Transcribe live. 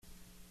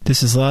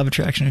This is Law of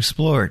Attraction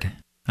Explored.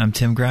 I'm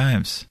Tim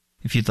Grimes.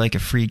 If you'd like a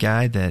free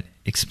guide that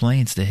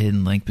explains the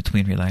hidden link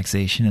between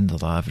relaxation and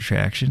the law of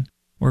attraction,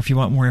 or if you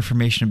want more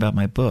information about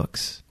my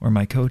books or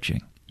my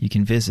coaching, you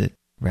can visit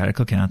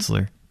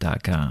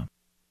RadicalCounselor.com.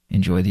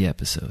 Enjoy the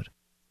episode.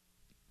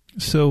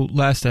 So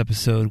last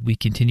episode, we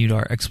continued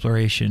our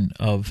exploration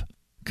of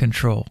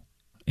control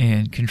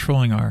and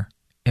controlling our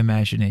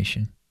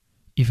imagination,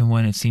 even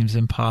when it seems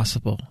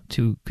impossible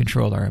to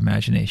control our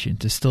imagination,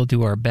 to still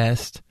do our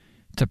best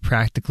to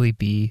practically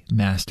be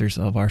masters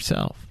of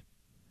ourselves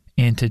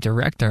and to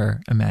direct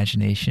our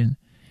imagination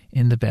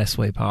in the best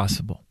way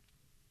possible.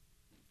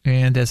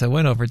 And as I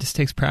went over, this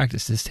takes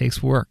practice, this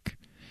takes work,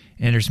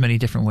 and there's many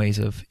different ways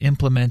of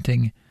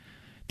implementing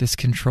this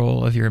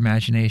control of your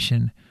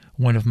imagination.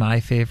 One of my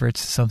favorites,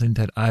 something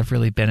that I've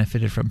really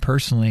benefited from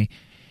personally,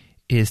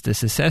 is the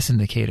success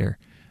indicator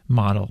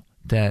model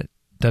that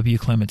W.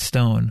 Clement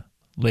Stone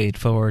laid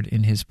forward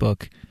in his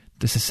book,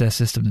 The Success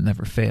System That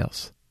Never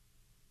Fails.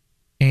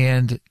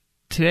 And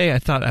today I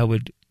thought I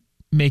would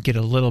make it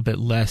a little bit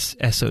less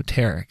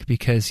esoteric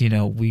because,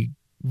 we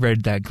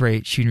read that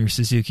great Shunryu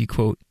Suzuki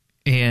quote,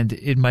 and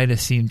it might have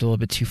seemed a little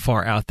bit too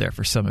far out there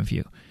for some of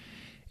you.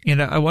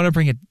 And I want to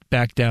bring it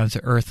back down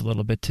to earth a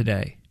little bit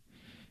today,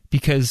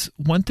 because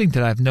one thing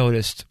that I've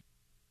noticed,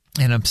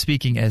 and I'm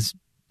speaking as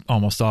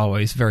almost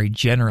always very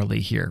generally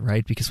here,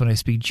 right? Because when I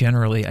speak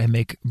generally, I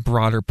make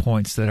broader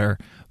points that are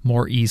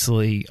more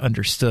easily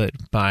understood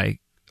by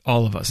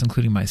all of us,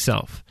 including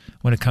myself,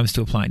 when it comes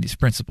to applying these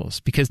principles.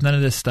 Because none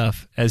of this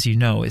stuff, as you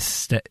know, is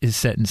set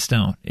in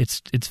stone.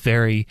 It's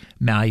very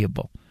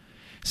malleable.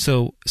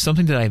 So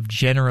something that I've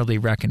generally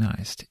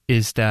recognized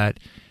is that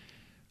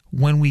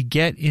when we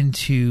get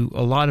into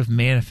a lot of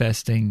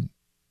manifesting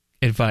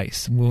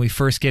advice, when we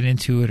first get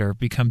into it or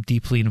become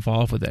deeply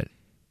involved with it,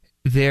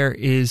 there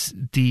is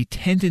the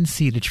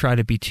tendency to try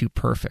to be too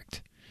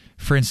perfect.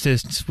 For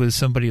instance, with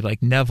somebody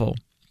like Neville,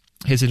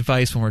 his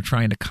advice when we're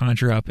trying to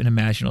conjure up an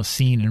imaginal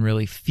scene and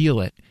really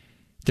feel it,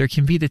 there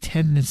can be the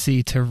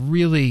tendency to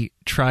really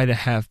try to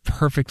have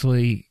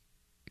perfectly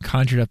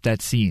conjured up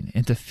that scene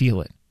and to feel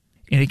it.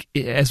 And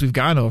as we've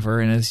gone over,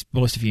 and as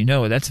most of you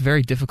know, that's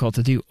very difficult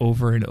to do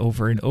over and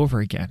over and over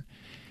again.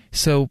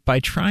 So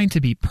by trying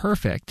to be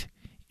perfect,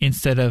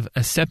 instead of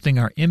accepting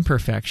our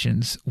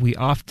imperfections, we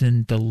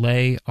often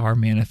delay our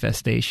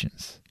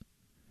manifestations.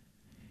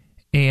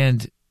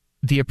 And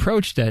the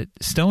approach that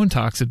Stone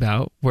talks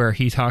about, where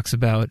he talks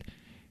about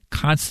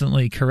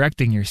constantly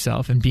correcting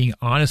yourself and being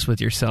honest with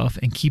yourself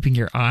and keeping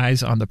your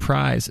eyes on the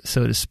prize,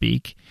 so to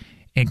speak,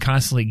 and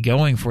constantly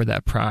going for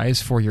that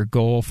prize, for your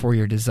goal, for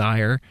your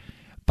desire,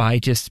 by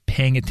just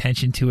paying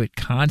attention to it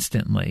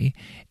constantly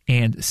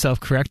and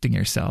self-correcting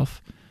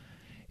yourself,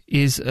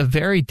 is a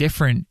very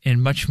different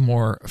and much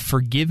more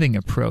forgiving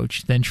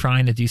approach than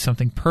trying to do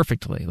something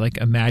perfectly, like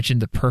imagine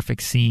the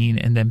perfect scene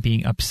and then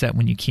being upset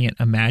when you can't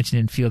imagine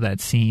and feel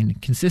that scene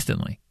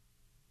consistently.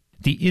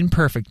 The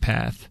imperfect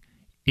path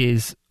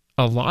is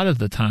a lot of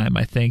the time,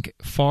 I think,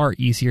 far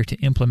easier to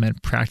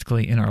implement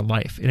practically in our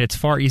life, and it's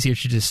far easier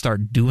to just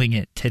start doing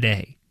it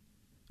today.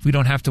 We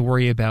don't have to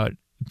worry about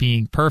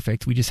being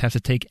perfect, we just have to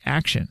take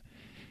action.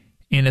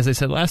 And as I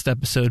said last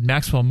episode,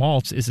 Maxwell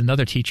Maltz is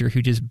another teacher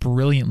who just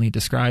brilliantly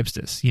describes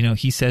this.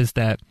 He says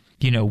that,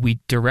 we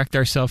direct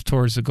ourselves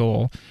towards the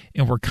goal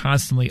and we're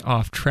constantly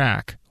off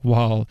track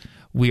while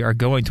we are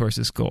going towards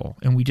this goal.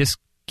 And we just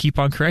keep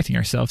on correcting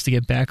ourselves to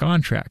get back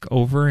on track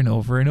over and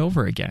over and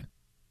over again.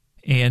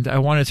 And I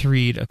wanted to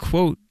read a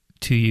quote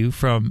to you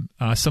from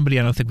somebody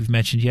I don't think we've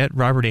mentioned yet,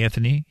 Robert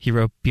Anthony. He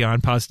wrote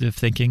Beyond Positive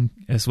Thinking,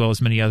 as well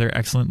as many other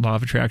excellent law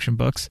of attraction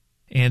books.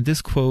 And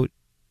this quote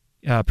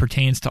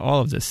pertains to all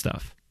of this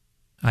stuff.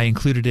 I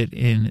included it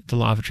in The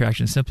Law of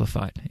Attraction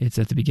Simplified. It's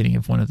at the beginning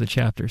of one of the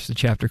chapters, the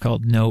chapter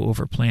called No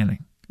Overplanning.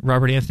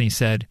 Robert Anthony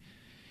said,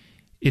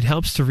 "It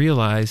helps to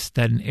realize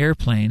that an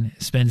airplane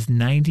spends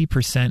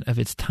 90% of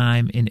its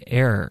time in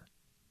error.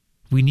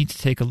 We need to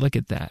take a look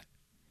at that.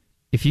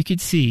 If you could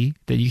see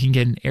that you can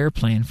get an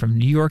airplane from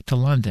New York to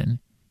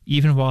London,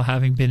 even while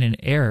having been in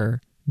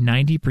error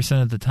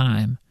 90% of the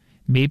time,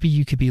 maybe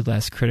you could be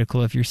less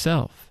critical of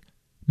yourself.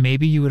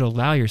 Maybe you would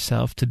allow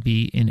yourself to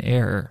be in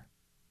error."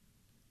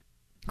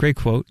 Great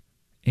quote,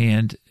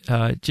 and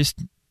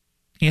just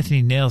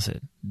Anthony nails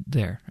it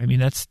there. I mean,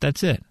 that's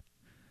it.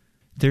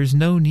 There's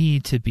no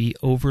need to be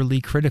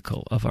overly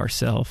critical of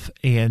ourselves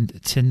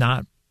and to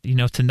not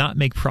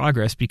make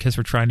progress because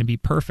we're trying to be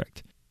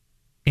perfect.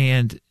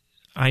 And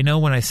I know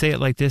when I say it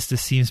like this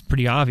seems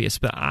pretty obvious,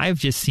 but I've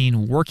just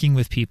seen working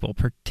with people,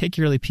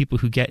 particularly people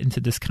who get into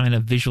this kind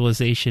of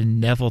visualization,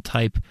 Neville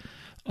type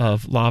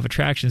of law of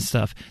attraction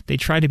stuff, they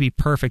try to be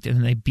perfect and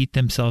then they beat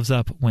themselves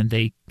up when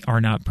they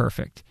are not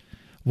perfect.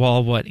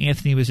 While what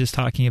Anthony was just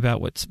talking about,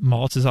 what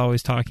Maltz is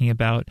always talking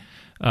about,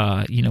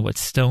 what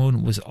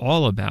Stone was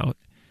all about,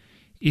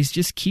 is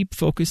just keep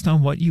focused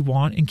on what you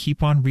want and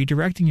keep on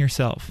redirecting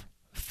yourself.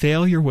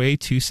 Fail your way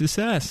to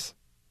success.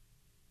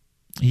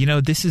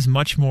 This is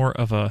much more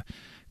of a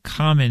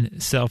common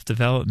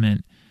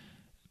self-development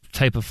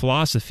type of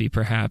philosophy,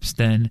 perhaps,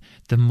 than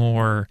the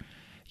more,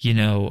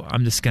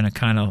 I'm just going to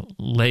kind of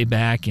lay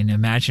back and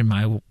imagine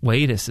my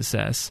way to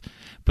success.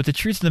 But the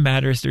truth of the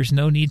matter is there's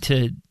no need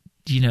to,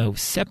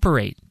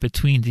 separate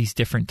between these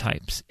different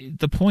types.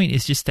 The point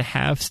is just to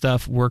have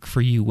stuff work for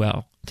you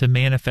well, to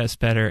manifest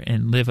better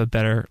and live a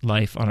better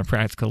life on a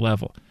practical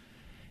level.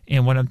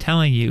 And what I'm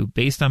telling you,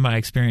 based on my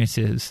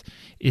experiences,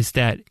 is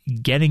that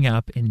getting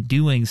up and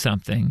doing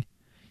something,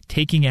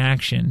 taking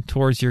action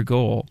towards your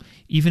goal,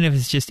 even if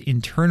it's just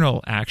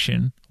internal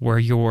action where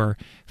you're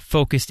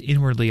focused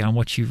inwardly on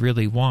what you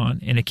really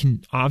want, and it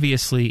can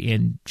obviously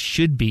and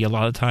should be a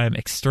lot of time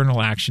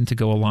external action to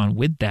go along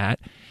with that.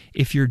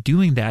 If you're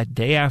doing that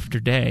day after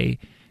day,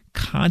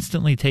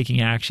 constantly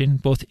taking action,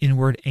 both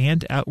inward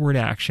and outward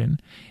action,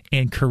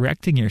 and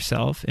correcting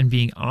yourself and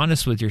being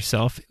honest with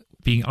yourself,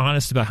 being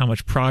honest about how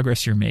much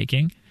progress you're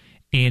making.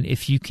 And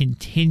if you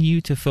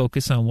continue to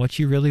focus on what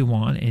you really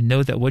want and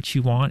know that what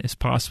you want is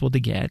possible to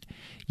get,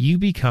 you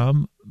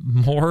become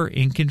more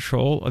in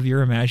control of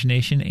your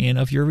imagination and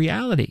of your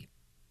reality.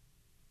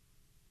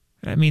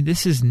 I mean,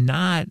 this is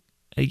not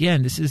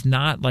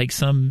like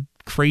some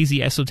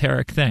crazy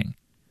esoteric thing.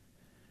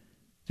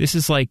 This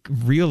is like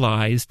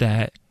realize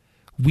that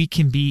we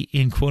can be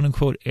in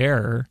quote-unquote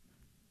error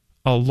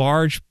a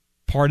large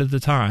part of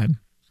the time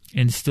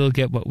and still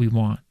get what we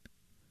want.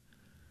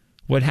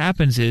 What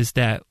happens is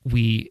that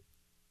we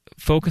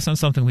focus on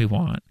something we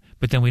want,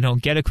 but then we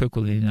don't get it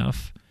quickly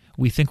enough.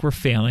 We think we're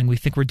failing. We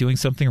think we're doing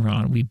something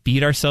wrong. We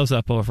beat ourselves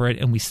up over it,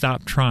 and we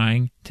stop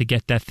trying to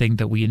get that thing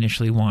that we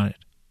initially wanted.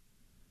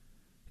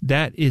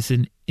 That is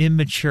an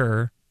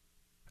immature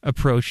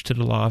approach to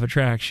the law of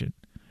attraction.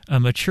 A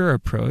mature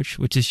approach,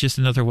 which is just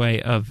another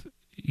way of,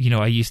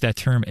 I used that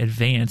term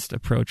advanced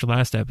approach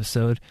last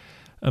episode.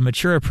 A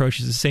mature approach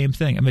is the same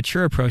thing. A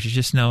mature approach is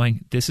just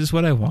knowing this is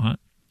what I want.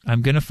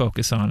 I'm going to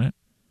focus on it,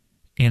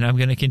 and I'm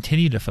going to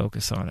continue to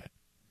focus on it.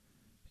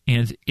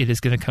 And it is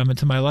going to come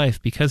into my life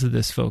because of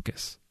this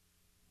focus.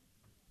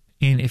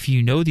 And if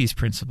you know these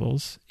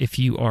principles, if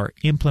you are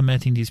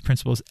implementing these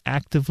principles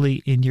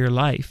actively in your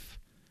life,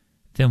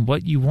 then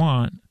what you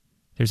want,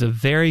 there's a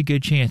very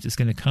good chance it's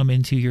going to come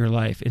into your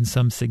life in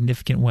some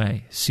significant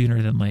way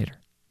sooner than later.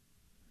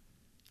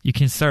 You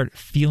can start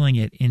feeling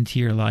it into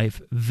your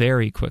life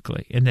very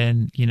quickly. And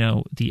then,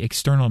 the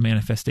external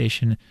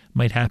manifestation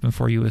might happen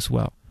for you as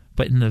well.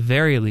 But in the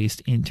very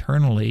least,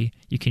 internally,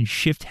 you can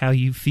shift how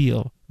you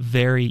feel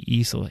very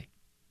easily.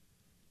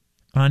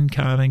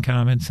 Uncommon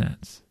common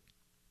sense.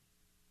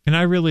 And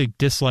I really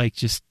dislike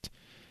just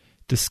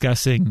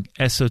discussing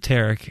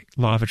esoteric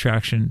law of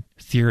attraction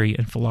theory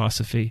and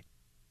philosophy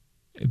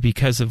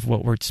because of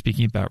what we're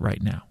speaking about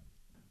right now.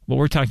 What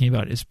we're talking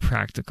about is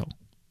practical.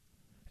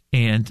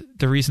 And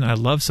the reason I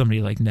love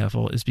somebody like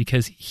Neville is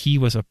because he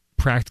was a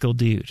practical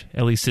dude.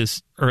 At least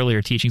his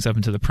earlier teachings up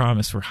into the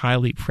Promise were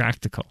highly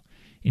practical.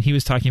 And he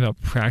was talking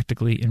about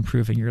practically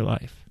improving your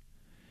life.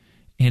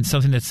 And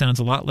something that sounds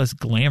a lot less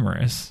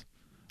glamorous,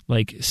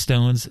 like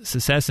Stone's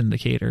Success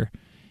Indicator,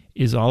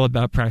 is all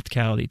about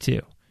practicality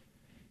too.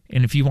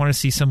 And if you want to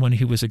see someone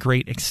who was a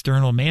great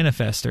external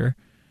manifester,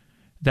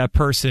 that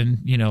person,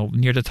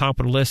 near the top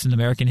of the list in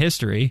American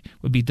history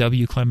would be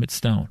W. Clement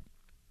Stone.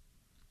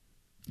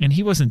 And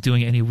he wasn't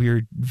doing any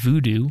weird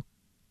voodoo.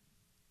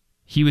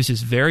 He was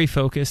just very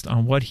focused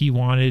on what he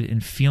wanted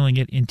and feeling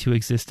it into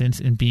existence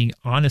and being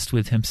honest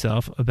with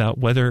himself about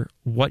whether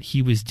what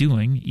he was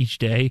doing each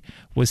day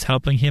was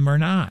helping him or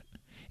not.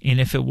 And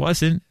if it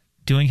wasn't,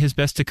 doing his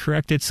best to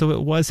correct it so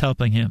it was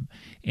helping him,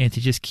 and to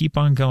just keep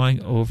on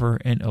going over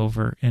and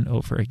over and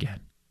over again.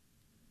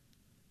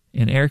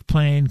 An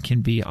airplane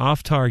can be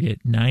off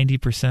target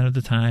 90% of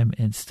the time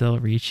and still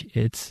reach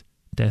its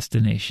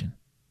destination.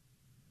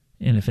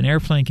 And if an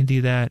airplane can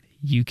do that,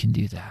 you can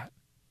do that.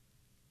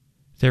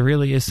 There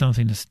really is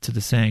something to the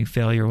saying,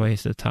 fail your way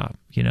to the top,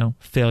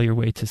 fail your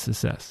way to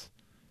success.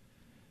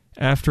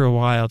 After a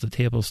while, the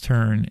tables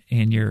turn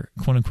and your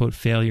quote-unquote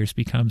failures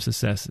become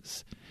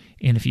successes.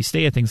 And if you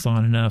stay at things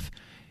long enough,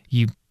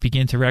 you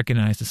begin to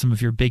recognize that some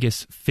of your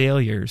biggest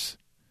failures,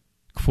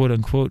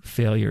 quote-unquote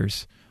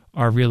failures,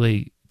 are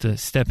really the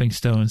stepping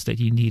stones that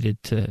you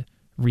needed to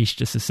reach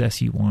the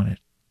success you wanted.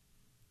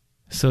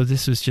 So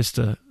this was just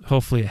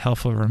hopefully a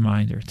helpful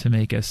reminder to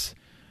make us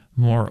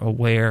more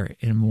aware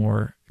and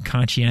more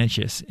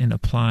conscientious in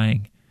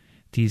applying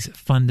these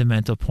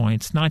fundamental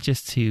points, not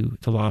just to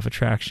the law of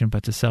attraction,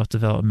 but to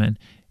self-development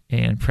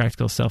and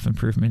practical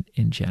self-improvement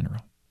in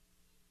general.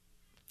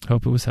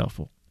 Hope it was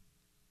helpful.